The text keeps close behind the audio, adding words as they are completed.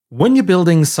When you're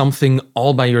building something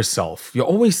all by yourself, you're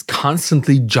always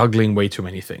constantly juggling way too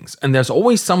many things. And there's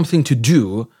always something to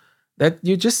do that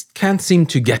you just can't seem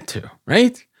to get to,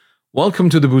 right? Welcome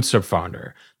to the Bootstrap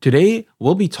Founder. Today,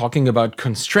 we'll be talking about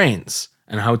constraints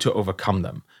and how to overcome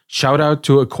them. Shout out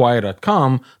to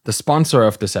Acquire.com, the sponsor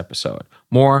of this episode.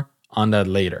 More on that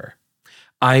later.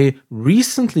 I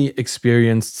recently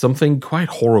experienced something quite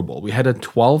horrible. We had a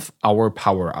 12-hour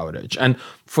power outage. And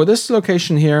for this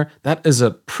location here, that is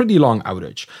a pretty long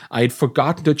outage. I had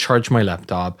forgotten to charge my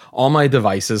laptop, all my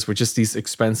devices, which is these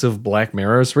expensive black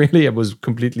mirrors, really. It was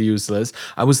completely useless.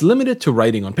 I was limited to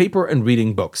writing on paper and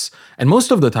reading books. And most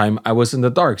of the time, I was in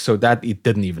the dark, so that it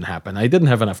didn't even happen. I didn't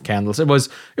have enough candles. It was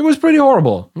pretty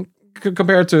horrible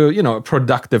compared to, a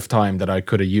productive time that I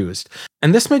could have used.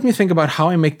 And this made me think about how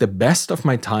I make the best of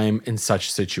my time in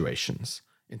such situations.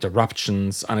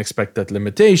 Interruptions, unexpected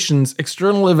limitations,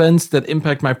 external events that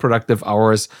impact my productive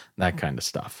hours, that kind of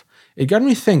stuff. It got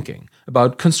me thinking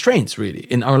about constraints, really,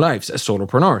 in our lives as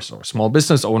solopreneurs or small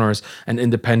business owners and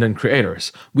independent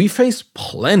creators. We face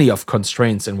plenty of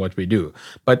constraints in what we do,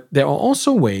 but there are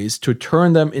also ways to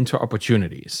turn them into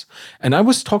opportunities. And I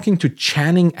was talking to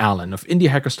Channing Allen of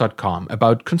IndieHackers.com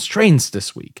about constraints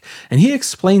this week, and he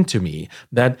explained to me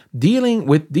that dealing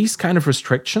with these kind of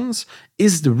restrictions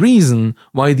is the reason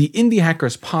why the Indie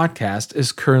Hackers podcast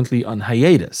is currently on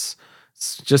hiatus.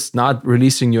 It's just not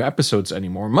releasing new episodes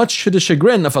anymore, much to the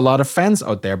chagrin of a lot of fans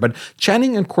out there. But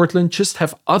Channing and Cortland just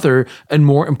have other and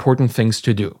more important things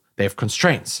to do. They have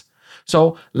constraints.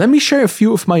 So let me share a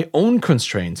few of my own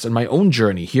constraints and my own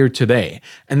journey here today,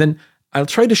 and then I'll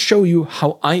try to show you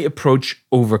how I approach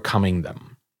overcoming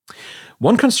them.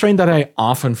 One constraint that I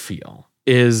often feel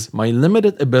is my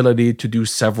limited ability to do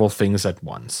several things at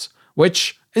once,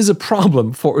 which is a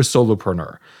problem for a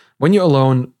solopreneur. When you're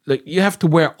alone, you have to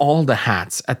wear all the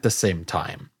hats at the same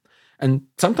time. And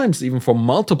sometimes even for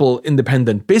multiple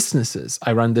independent businesses,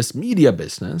 I run this media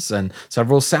business and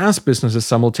several SaaS businesses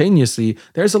simultaneously.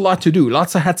 There's a lot to do,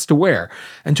 lots of hats to wear.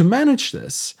 And to manage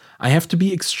this, I have to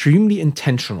be extremely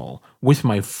intentional with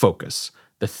my focus,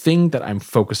 the thing that I'm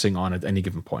focusing on at any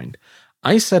given point.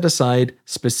 I set aside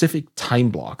specific time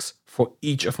blocks for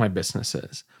each of my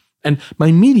businesses. And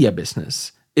my media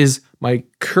business is my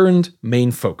current main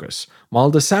focus. While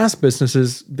the SaaS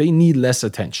businesses, they need less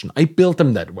attention. I built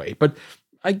them that way, but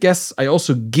I guess I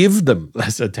also give them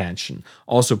less attention.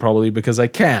 Also probably because I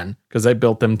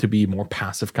built them to be more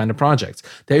passive kind of projects.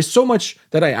 There's so much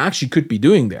that I actually could be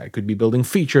doing there. I could be building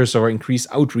features or increase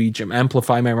outreach and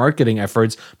amplify my marketing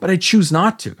efforts, but I choose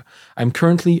not to. I'm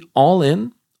currently all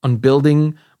in on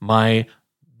building my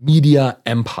media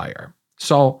empire.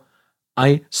 So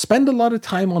I spend a lot of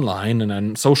time online and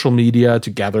on social media to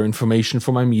gather information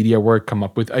for my media work, come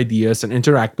up with ideas, and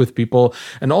interact with people.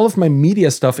 And all of my media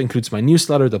stuff includes my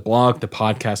newsletter, the blog, the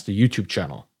podcast, the YouTube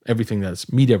channel, everything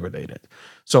that's media related.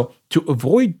 So to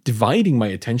avoid dividing my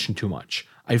attention too much,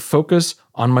 I focus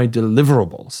on my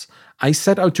deliverables. I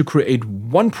set out to create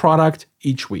one product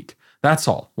each week. That's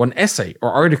all. One essay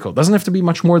or article. Doesn't have to be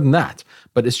much more than that,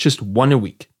 but it's just one a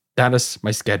week. That is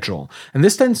my schedule. And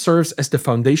this then serves as the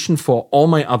foundation for all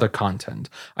my other content.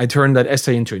 I turn that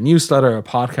essay into a newsletter, a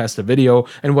podcast, a video,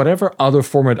 and whatever other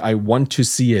format I want to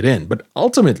see it in. But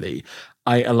ultimately,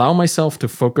 I allow myself to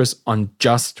focus on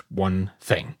just one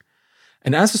thing.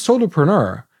 And as a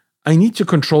solopreneur, I need to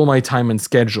control my time and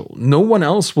schedule. No one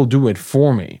else will do it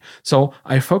for me. So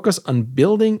I focus on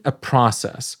building a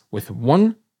process with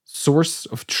one source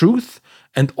of truth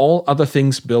and all other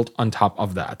things built on top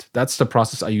of that. That's the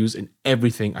process I use in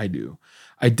everything I do.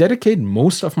 I dedicate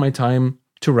most of my time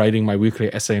to writing my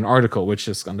weekly essay and article, which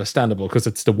is understandable because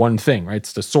it's the one thing, right?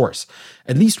 It's the source.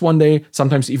 At least one day,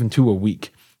 sometimes even two a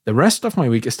week. The rest of my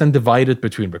week is then divided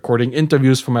between recording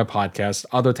interviews for my podcast,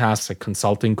 other tasks like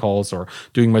consulting calls or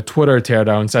doing my Twitter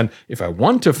teardowns, and if I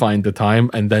want to find the time,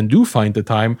 and then do find the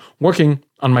time, working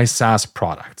on my SaaS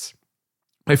products.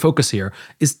 My focus here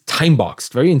is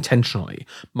time-boxed very intentionally.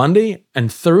 Monday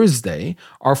and Thursday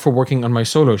are for working on my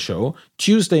solo show.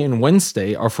 Tuesday and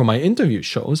Wednesday are for my interview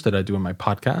shows that I do on my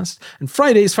podcast. And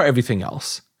Friday is for everything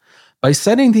else. By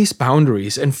setting these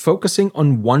boundaries and focusing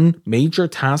on one major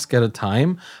task at a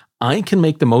time, I can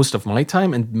make the most of my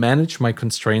time and manage my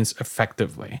constraints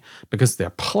effectively because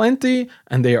they're plenty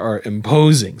and they are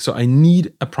imposing. So I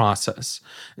need a process.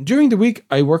 And during the week,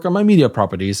 I work on my media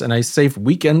properties and I save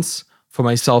weekends for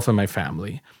myself and my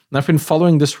family. And I've been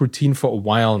following this routine for a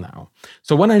while now.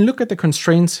 So when I look at the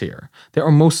constraints here, they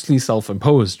are mostly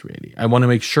self-imposed, really. I want to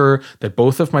make sure that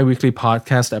both of my weekly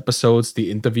podcast episodes,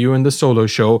 the interview and the solo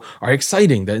show, are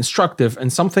exciting, they're instructive,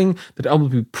 and something that I will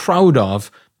be proud of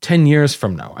 10 years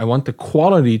from now. I want the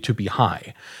quality to be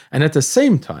high. And at the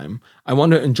same time, I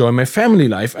want to enjoy my family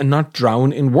life and not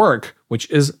drown in work, which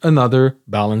is another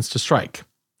balance to strike.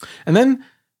 And then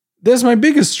there's my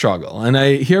biggest struggle. And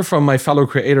I hear from my fellow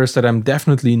creators that I'm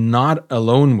definitely not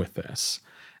alone with this.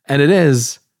 And it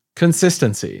is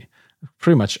consistency.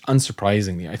 Pretty much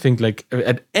unsurprisingly, I think like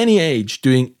at any age,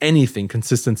 doing anything,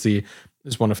 consistency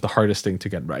is one of the hardest things to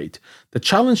get right. The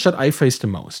challenge that I face the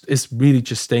most is really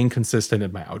just staying consistent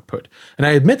in my output. And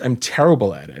I admit I'm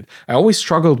terrible at it. I always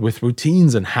struggled with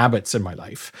routines and habits in my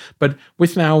life. But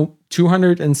with now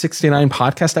 269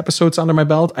 podcast episodes under my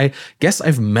belt, I guess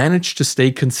I've managed to stay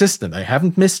consistent. I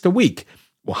haven't missed a week.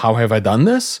 Well, how have I done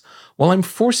this? Well, I'm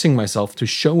forcing myself to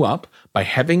show up by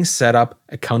having set up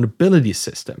accountability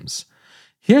systems.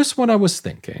 Here's what I was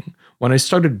thinking when I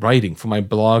started writing for my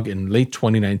blog in late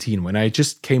 2019, when I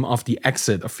just came off the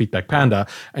exit of Feedback Panda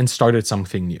and started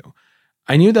something new.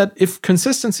 I knew that if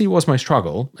consistency was my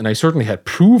struggle, and I certainly had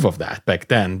proof of that back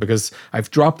then because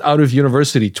I've dropped out of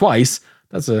university twice,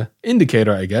 that's an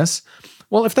indicator, I guess.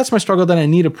 Well, if that's my struggle, then I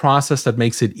need a process that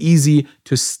makes it easy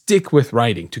to stick with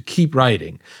writing, to keep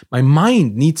writing. My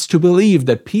mind needs to believe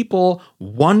that people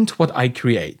want what I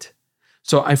create.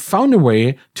 So I found a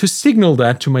way to signal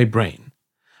that to my brain.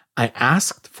 I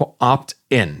asked for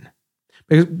opt-in.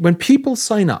 Because when people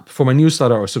sign up for my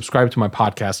newsletter or subscribe to my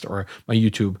podcast or my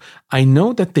YouTube, I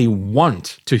know that they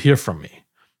want to hear from me.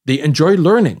 They enjoy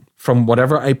learning from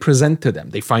whatever I present to them.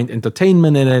 They find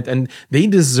entertainment in it, and they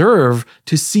deserve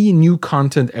to see new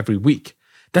content every week.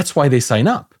 That's why they sign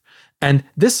up. And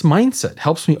this mindset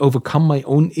helps me overcome my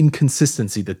own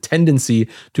inconsistency, the tendency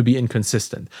to be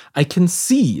inconsistent. I can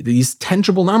see these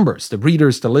tangible numbers, the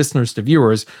readers, the listeners, the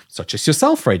viewers, such as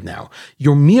yourself right now.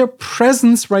 Your mere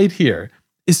presence right here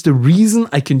is the reason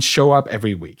I can show up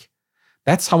every week.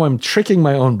 That's how I'm tricking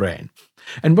my own brain.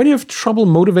 And when you have trouble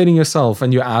motivating yourself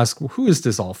and you ask, who is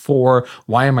this all for?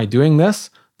 Why am I doing this?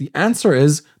 The answer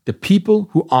is the people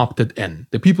who opted in,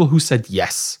 the people who said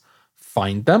yes.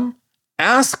 Find them,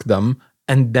 ask them,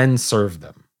 and then serve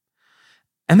them.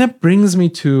 And that brings me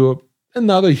to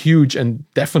another huge and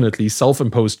definitely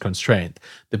self-imposed constraint,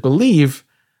 the belief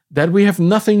that we have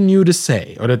nothing new to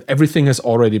say or that everything has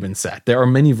already been said. There are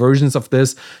many versions of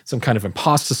this, some kind of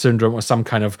imposter syndrome or some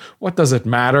kind of what does it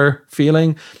matter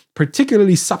feeling.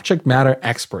 Particularly subject matter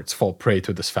experts fall prey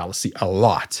to this fallacy a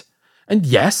lot. And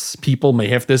yes, people may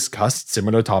have discussed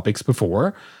similar topics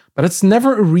before, but it's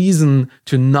never a reason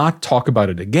to not talk about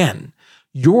it again.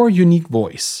 Your unique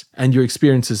voice and your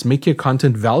experiences make your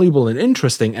content valuable and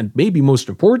interesting, and maybe most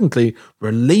importantly,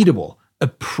 relatable,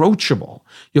 approachable.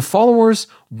 Your followers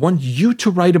want you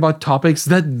to write about topics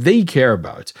that they care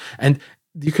about. And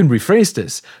you can rephrase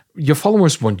this. Your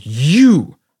followers want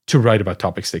you to write about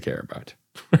topics they care about,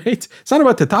 right? It's not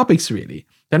about the topics really.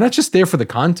 They're not just there for the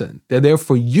content. They're there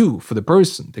for you, for the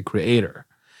person, the creator.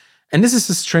 And this is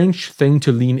a strange thing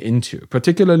to lean into,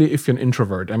 particularly if you're an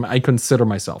introvert. I consider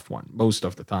myself one most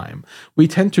of the time. We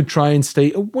tend to try and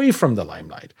stay away from the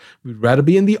limelight. We'd rather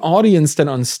be in the audience than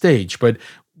on stage, but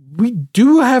we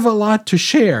do have a lot to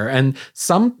share, and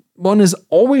someone is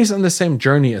always on the same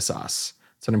journey as us.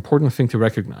 It's an important thing to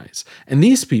recognize. And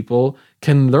these people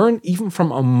can learn even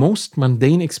from our most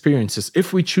mundane experiences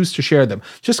if we choose to share them.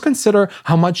 Just consider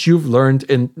how much you've learned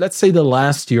in, let's say, the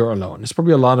last year alone. There's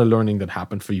probably a lot of learning that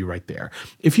happened for you right there.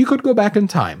 If you could go back in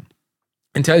time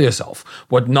and tell yourself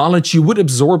what knowledge you would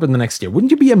absorb in the next year,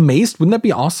 wouldn't you be amazed? Wouldn't that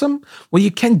be awesome? Well,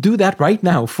 you can do that right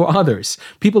now for others,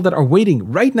 people that are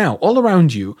waiting right now all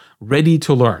around you, ready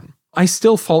to learn. I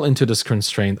still fall into this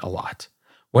constraint a lot.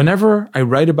 Whenever I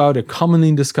write about a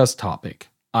commonly discussed topic,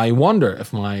 I wonder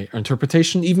if my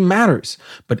interpretation even matters.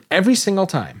 But every single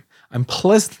time, I'm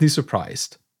pleasantly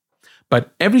surprised. by the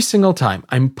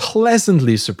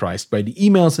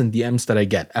emails and DMs that I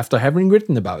get after having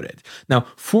written about it. Now,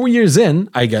 4 years in,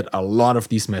 I get a lot of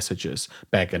these messages.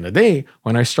 Back in the day,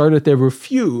 when I started, there were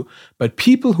few, but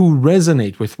people who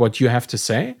resonate with what you have to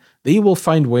say, they will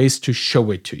find ways to show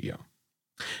it to you.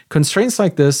 Constraints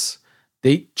like this,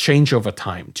 they change over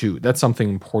time too. That's something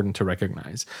important to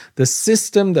recognize. The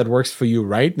system that works for you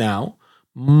right now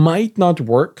might not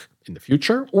work in the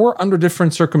future or under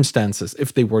different circumstances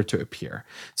if they were to appear.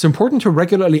 It's important to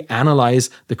regularly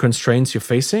analyze the constraints you're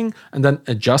facing and then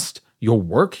adjust your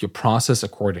work, your process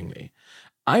accordingly.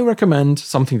 I recommend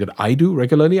something that I do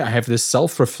regularly. I have this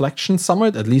self-reflection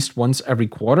summit at least once every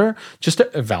quarter, just to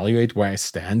evaluate where I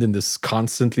stand in this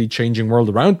constantly changing world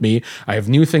around me. I have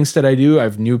new things that I do. I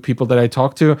have new people that I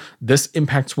talk to. This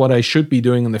impacts what I should be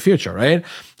doing in the future, right?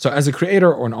 So as a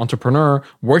creator or an entrepreneur,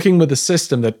 working with a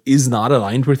system that is not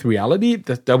aligned with reality,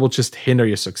 that will just hinder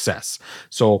your success.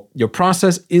 So your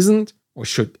process isn't or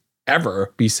should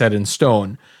ever be set in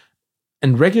stone.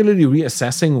 And regularly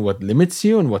reassessing what limits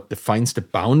you and what defines the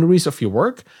boundaries of your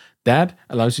work, that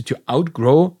allows you to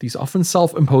outgrow these often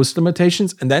self-imposed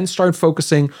limitations and then start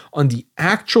focusing on the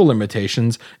actual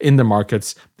limitations in the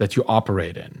markets that you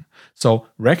operate in. So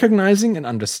recognizing and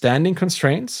understanding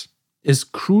constraints is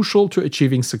crucial to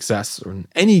achieving success in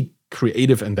any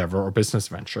creative endeavor or business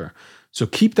venture. So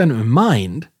keep them in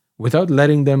mind without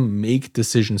letting them make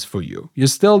decisions for you. You're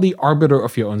still the arbiter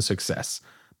of your own success,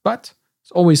 but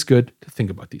it's always good to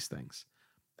think about these things.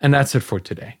 And that's it for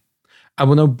today. I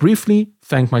will now briefly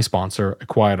thank my sponsor,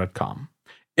 Acquire.com.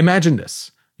 Imagine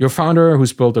this. You're a founder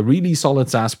who's built a really solid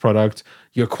SaaS product,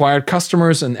 you acquired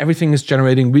customers, and everything is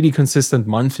generating really consistent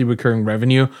monthly recurring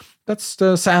revenue. That's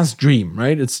the SaaS dream,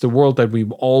 right? It's the world that we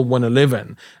all want to live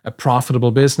in. A profitable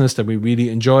business that we really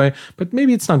enjoy, but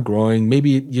maybe it's not growing.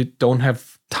 Maybe you don't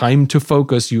have time to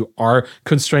focus. You are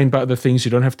constrained by other things.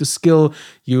 You don't have the skill.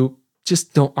 You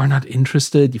just are not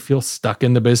interested, you feel stuck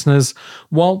in the business.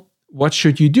 Well, what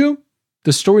should you do?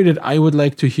 The story that I would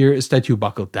like to hear is that you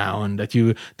buckled down, that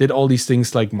you did all these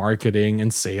things like marketing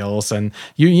and sales, and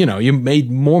you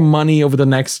made more money over the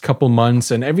next couple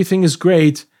months and everything is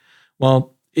great.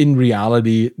 Well, in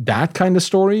reality, that kind of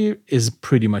story is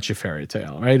pretty much a fairy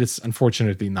tale, right? It's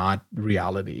unfortunately not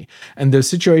reality. And the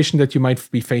situation that you might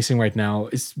be facing right now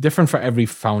is different for every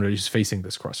founder who's facing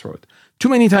this crossroad. Too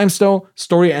many times, though,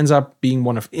 story ends up being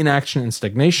one of inaction and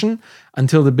stagnation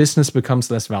until the business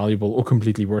becomes less valuable or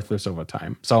completely worthless over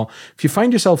time. So if you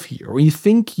find yourself here, or you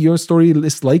think your story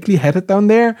is likely headed down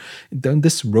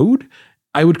this road,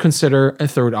 I would consider a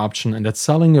third option, and that's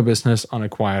selling your business on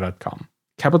Acquire.com.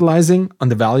 Capitalizing on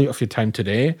the value of your time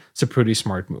today is a pretty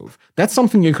smart move. That's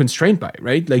something you're constrained by,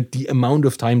 right? Like the amount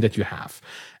of time that you have.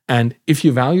 And if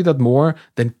you value that more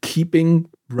than keeping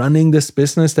running this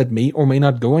business that may or may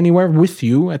not go anywhere with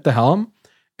you at the helm,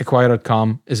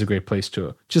 Acquire.com is a great place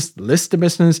to just list the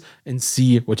business and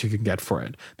see what you can get for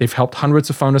it. They've helped hundreds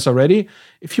of founders already.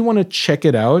 If you want to check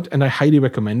it out, and I highly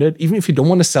recommend it, even if you don't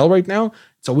want to sell right now,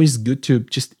 it's always good to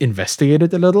just investigate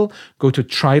it a little. Go to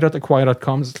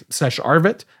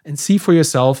try.acquire.com/Arvid and see for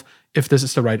yourself if this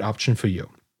is the right option for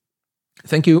you.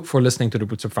 Thank you for listening to the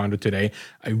Boots of Founder today.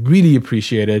 I really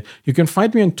appreciate it. You can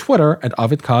find me on Twitter at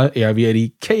ArvidKahl,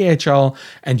 ARVIDKHL,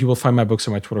 and you will find my books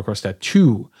on my Twitter course there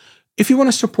too. If you want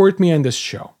to support me on this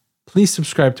show, please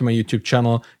subscribe to my YouTube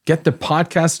channel, get the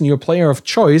podcast in your player of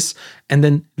choice, and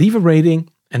then leave a rating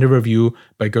and a review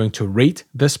by going to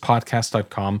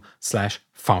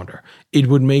ratethispodcast.com/founder. It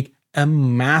would make a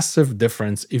massive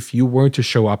difference if you were to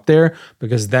show up there,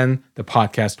 because then the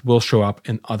podcast will show up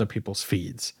in other people's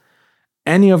feeds.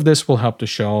 Any of this will help the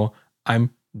show. I'm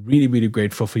really, really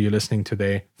grateful for you listening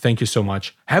today. Thank you so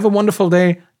much. Have a wonderful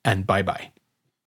day, and bye-bye.